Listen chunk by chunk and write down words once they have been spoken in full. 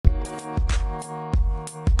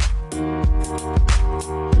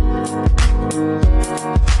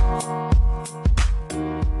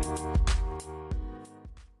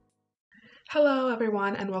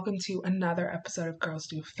and welcome to another episode of Girls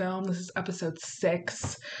Do Film. This is episode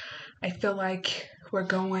 6. I feel like we're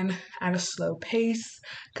going at a slow pace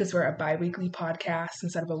because we're a bi-weekly podcast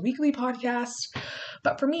instead of a weekly podcast.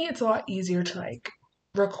 But for me, it's a lot easier to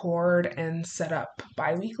record and set up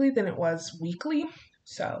bi-weekly than it was weekly.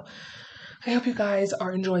 So I hope you guys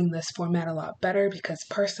are enjoying this format a lot better because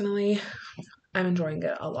personally, I'm enjoying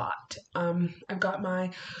it a lot. I've got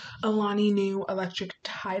my Alani Nu electric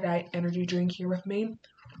tie-dye energy drink here with me.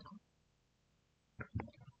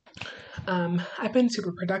 I've been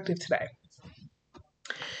super productive today.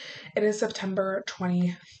 It is September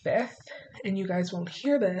 25th, and you guys won't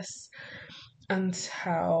hear this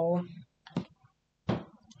until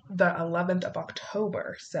the 11th of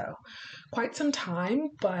October, so quite some time,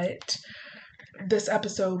 but this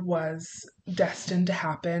episode was destined to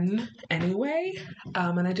happen anyway,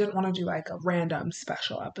 and I didn't want to do a random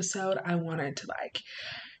special episode. I wanted to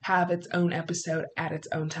have its own episode at its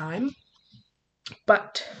own time.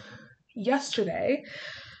 But yesterday,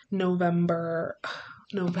 November,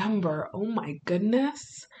 oh my goodness,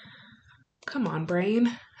 come on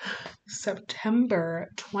brain, September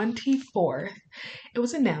 24th, it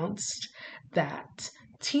was announced that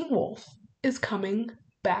Teen Wolf is coming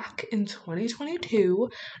back in 2022,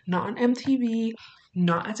 not on MTV,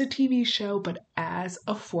 not as a TV show, but as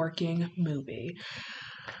a forking movie.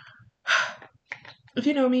 If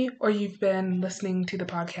you know me or you've been listening to the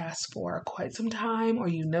podcast for quite some time, or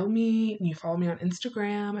you know me and you follow me on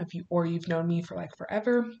Instagram, you've known me for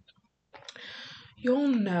forever, you'll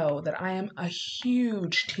know that I am a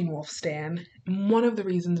huge Teen Wolf stan. One of the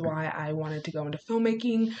reasons why I wanted to go into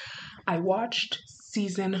filmmaking, I watched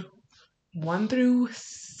season 1 through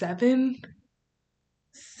 7,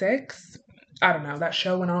 6. I don't know, that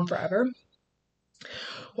show went on forever.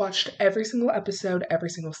 Watched every single episode, every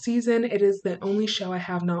single season. It is the only show I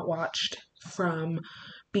have not watched from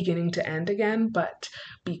beginning to end again, but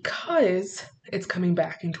because it's coming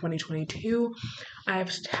back in 2022, I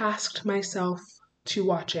have tasked myself to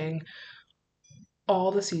watching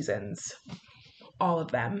all the seasons, all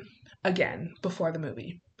of them, again, before the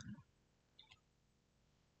movie.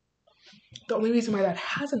 The only reason why that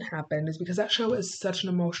hasn't happened is because that show is such an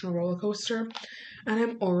emotional roller coaster, and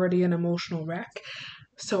I'm already an emotional wreck,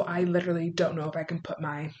 so I literally don't know if I can put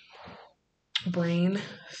my brain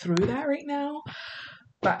through that right now.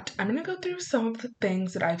 But I'm going to go through some of the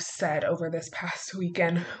things that I've said over this past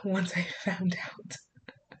weekend once I found out.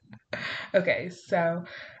 Okay, so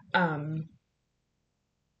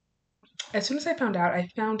as soon as I found out at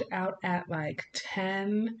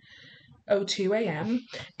 10:02 a.m.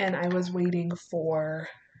 and I was waiting for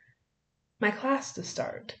my class to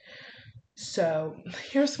start. So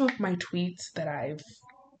here's some of my tweets that I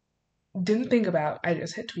didn't think about. I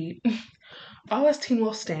just hit tweet. All us Teen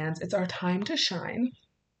Wolf stans, it's our time to shine.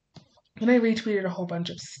 And I retweeted a whole bunch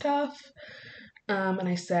of stuff. And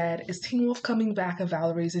I said, is Teen Wolf coming back if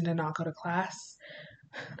Val reason to not go to class?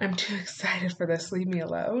 I'm too excited for this, leave me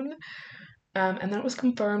alone. And then it was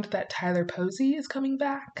confirmed that Tyler Posey is coming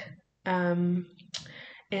back.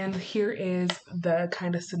 And here is the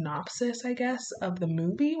kind of synopsis, I guess, of the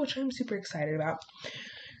movie, which I'm super excited about. It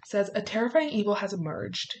says, a terrifying evil has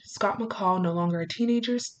emerged. Scott McCall, no longer a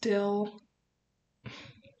teenager, still...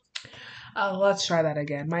 let's try that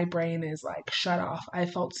again. My brain is shut off. I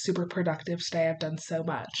felt super productive today. I've done so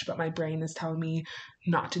much, but my brain is telling me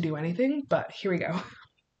not to do anything. But here we go.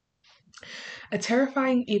 A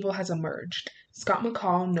terrifying evil has emerged. Scott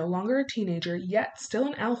McCall, no longer a teenager, yet still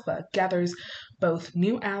an alpha, gathers both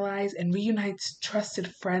new allies and reunites trusted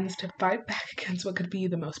friends to fight back against what could be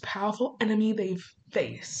the most powerful enemy they've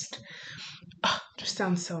faced. Just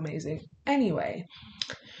sounds so amazing. Anyway,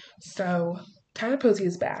 so Tyler Posey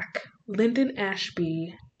is back. Lyndon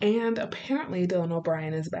Ashby and apparently Dylan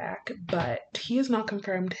O'Brien is back, but he has not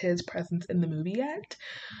confirmed his presence in the movie yet.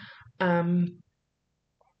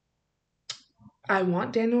 I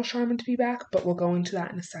want Daniel Sharman to be back, but we'll go into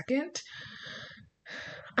that in a second.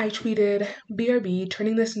 I tweeted, BRB,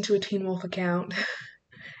 turning this into a Teen Wolf account,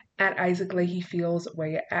 at Isaac Leahy Feels where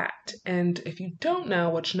you at. And if you don't know,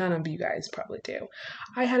 which none of you guys probably do,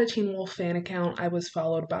 I had a Teen Wolf fan account. I was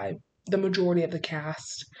followed by the majority of the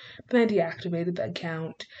cast. Then I deactivated the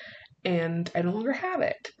account, and I no longer have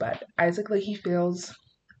it. But Isaac Leahy Feels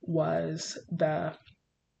was the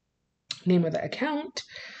name of the account.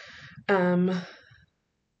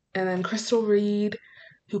 And then Crystal Reed,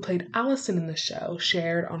 who played Allison in the show,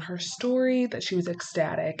 shared on her story that she was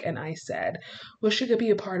ecstatic, and I said, wish she could be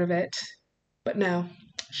a part of it, but no,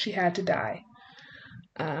 she had to die.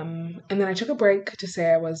 And then I took a break to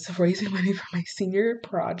say I was raising money for my senior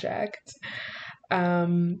project.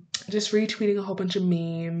 just retweeting a whole bunch of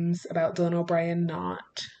memes about Dylan O'Brien not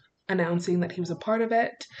announcing that he was a part of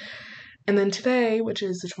it. And then today, which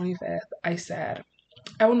is the 25th, I said,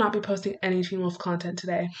 I will not be posting any Teen Wolf content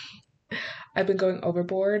today. I've been going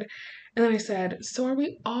overboard. And then I said, so are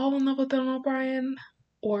we all in love with Dylan O'Brien?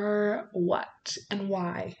 Or what? And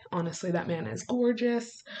why? Honestly, that man is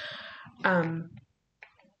gorgeous.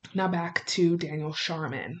 Now back to Daniel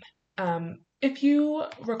Sharman. If you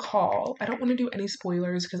recall, I don't want to do any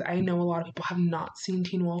spoilers because I know a lot of people have not seen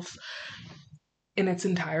Teen Wolf in its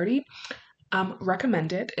entirety.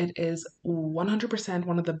 Recommend it. It is 100%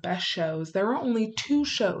 one of the best shows. There are only 2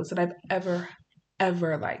 shows that I've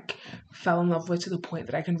ever like fell in love with to the point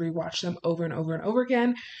that I can rewatch them over and over and over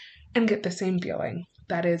again and get the same feeling.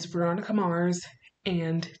 That is Veronica Mars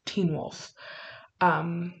and Teen Wolf.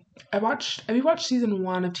 We watched season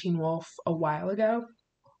 1 of Teen Wolf a while ago.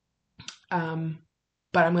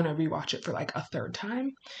 But I'm gonna rewatch it for like a 3rd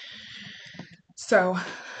time. So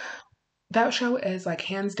that show is like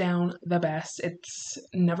hands down the best. It's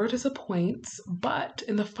never disappoints, but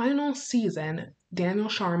in the final season, Daniel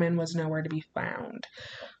Sharman was nowhere to be found.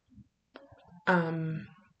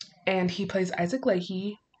 And he plays Isaac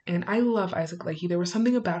Leahy, and I love Isaac Leahy. There was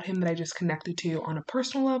something about him that I just connected to on a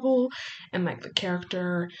personal level, and like the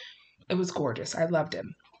character, it was gorgeous. I loved him.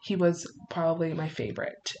 He was probably my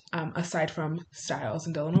favorite, aside from Styles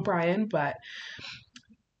and Dylan O'Brien, but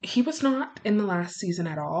he was not in the last season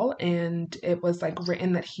at all, and it was like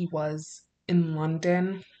written that he was in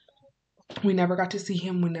London. We never got to see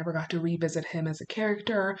him, we never got to revisit him as a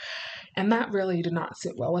character, and that really did not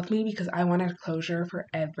sit well with me because I wanted closure for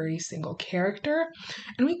every single character,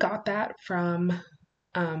 and we got that from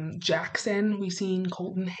Jackson. We've seen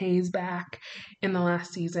Colton Hayes back in the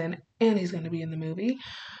last season, and he's going to be in the movie.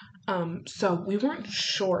 So we weren't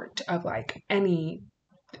short of like any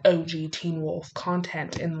OG Teen Wolf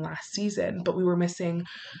content in the last season, but we were missing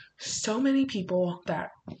so many people that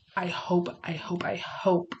I hope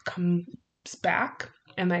comes back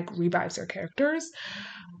and like revives their characters.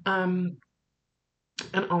 And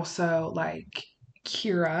also like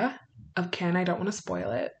Kira of Ken, I don't want to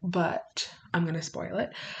spoil it, but I'm gonna spoil it.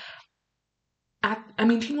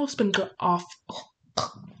 Teen Wolf's been off.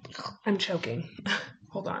 I'm choking.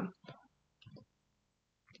 Hold on.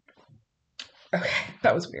 Okay,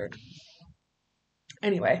 that was weird.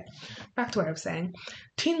 Anyway, back to what I was saying.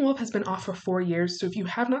 Teen Wolf has been off for 4 years, so if you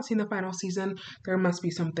have not seen the final season, there must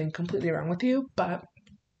be something completely wrong with you. But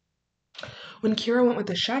when Kira went with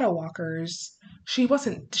the Shadow Walkers,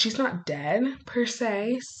 she's not dead per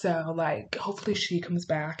se, so like hopefully she comes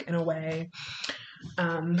back in a way.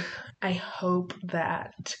 I hope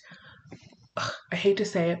that, I hate to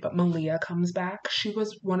say it, but Malia comes back. She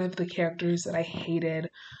was one of the characters that I hated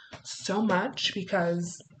so much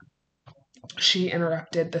because she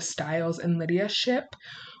interrupted the Styles and Lydia ship,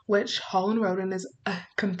 which Holland Roden is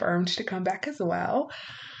confirmed to come back as well.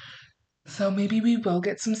 So maybe we will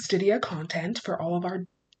get some Stydia content for all of our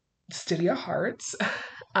Stydia hearts.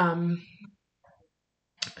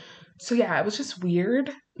 So yeah, it was just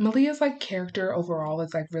weird. Malia's like character overall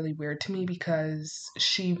is like really weird to me because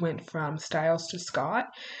she went from Styles to Scott,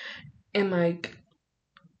 and like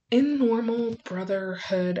in normal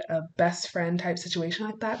brotherhood, a best friend type situation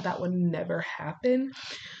like that, that would never happen.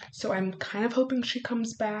 So I'm kind of hoping she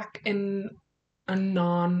comes back in a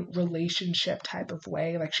non-relationship type of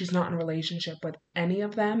way. Like she's not in a relationship with any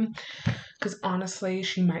of them. Because honestly,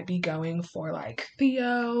 she might be going for like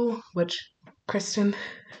Theo, which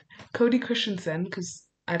Cody Christensen, because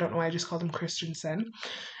I don't know why I just called him Christensen,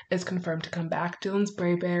 is confirmed to come back. Dylan's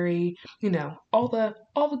Brayberry, all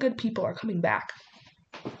the good people are coming back.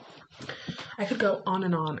 I could go on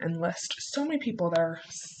and list so many people that are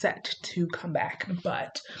set to come back,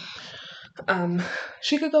 but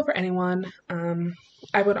she could go for anyone.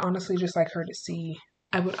 I would honestly just like her to see.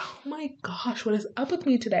 Oh my gosh, what is up with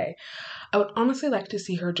me today? I would honestly like to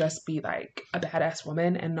see her just be like a badass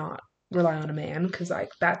woman and not rely on a man, because like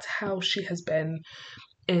that's how she has been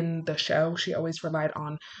in the show. She always relied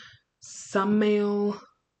on some male,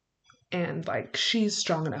 and like she's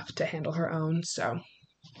strong enough to handle her own. So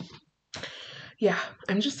yeah,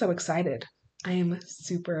 I'm just so excited. I am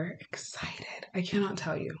super excited. I cannot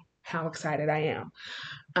tell you how excited I am.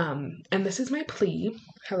 And this is my plea,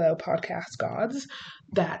 hello podcast gods,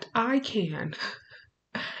 that I can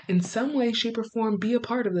in some way, shape, or form be a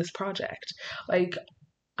part of this project. Like,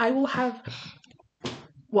 I will have,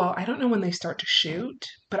 well, I don't know when they start to shoot,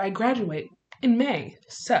 but I graduate in May.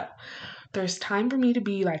 So there's time for me to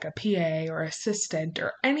be like a PA or assistant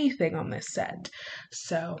or anything on this set.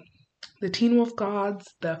 So the Teen Wolf gods,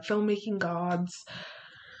 the filmmaking gods,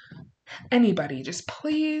 anybody, just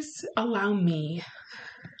please allow me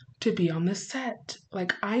to be on the set.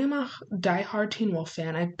 Like, I am a diehard Teen Wolf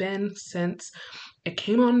fan. I've been since it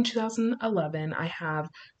came on in 2011. I have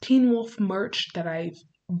Teen Wolf merch that I've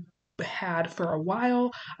had for a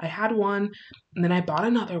while. I had one and then I bought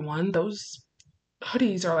another one. Those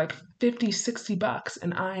hoodies are like 50, $60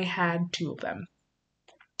 and I had two of them.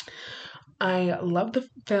 I love the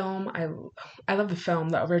film. I love the film,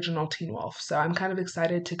 the original Teen Wolf. So I'm kind of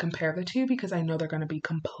excited to compare the two because I know they're going to be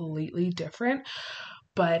completely different.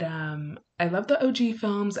 But I love the OG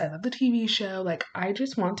films. I love the TV show. Like, I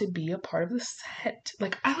just want to be a part of the set.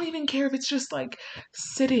 Like, I don't even care if it's just like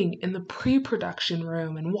sitting in the pre-production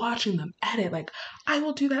room and watching them edit. Like, I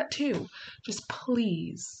will do that too. Just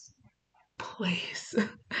please, please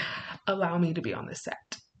allow me to be on the set.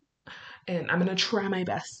 And I'm going to try my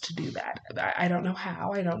best to do that. I don't know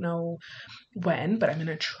how, I don't know when, but I'm going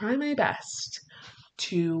to try my best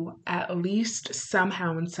to at least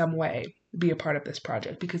somehow in some way be a part of this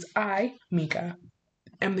project because I, Mika,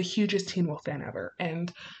 am the hugest Teen Wolf fan ever.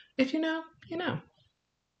 And if you know, you know.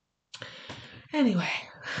 Anyway,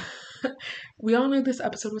 we all knew this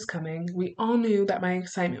episode was coming. We all knew that my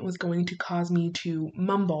excitement was going to cause me to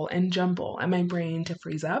mumble and jumble and my brain to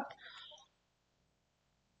freeze up.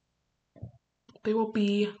 There will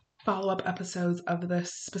be follow-up episodes of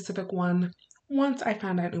this specific one once I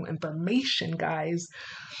find out new information, guys.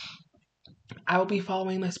 I will be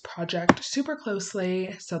following this project super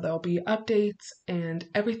closely, so there'll be updates and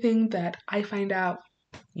everything that I find out,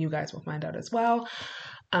 you guys will find out as well.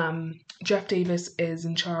 Jeff Davis is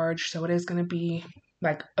in charge, so it is going to be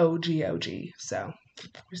like OG. So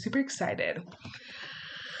we're super excited.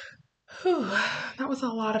 Whew, that was a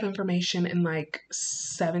lot of information in like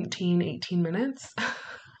 17, 18 minutes.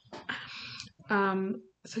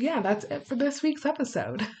 So yeah, that's it for this week's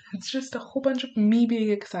episode. It's just a whole bunch of me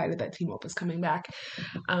being excited that Teen Wolf is coming back.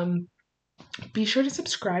 Be sure to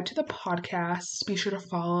subscribe to the podcast. Be sure to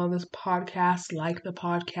follow this podcast, like the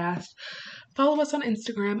podcast. Follow us on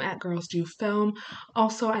Instagram at Girls Do Film.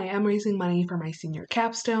 Also, I am raising money for my senior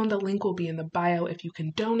capstone. The link will be in the bio if you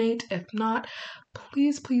can donate. If not,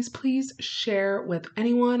 please, please, please share with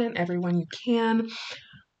anyone and everyone you can.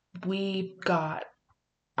 We got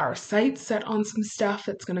our sights set on some stuff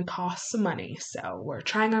that's going to cost some money. So we're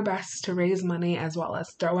trying our best to raise money as well as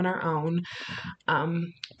throw in our own.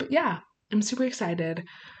 But yeah, I'm super excited.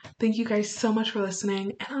 Thank you guys so much for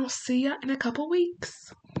listening, and I'll see ya in a couple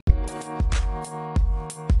weeks.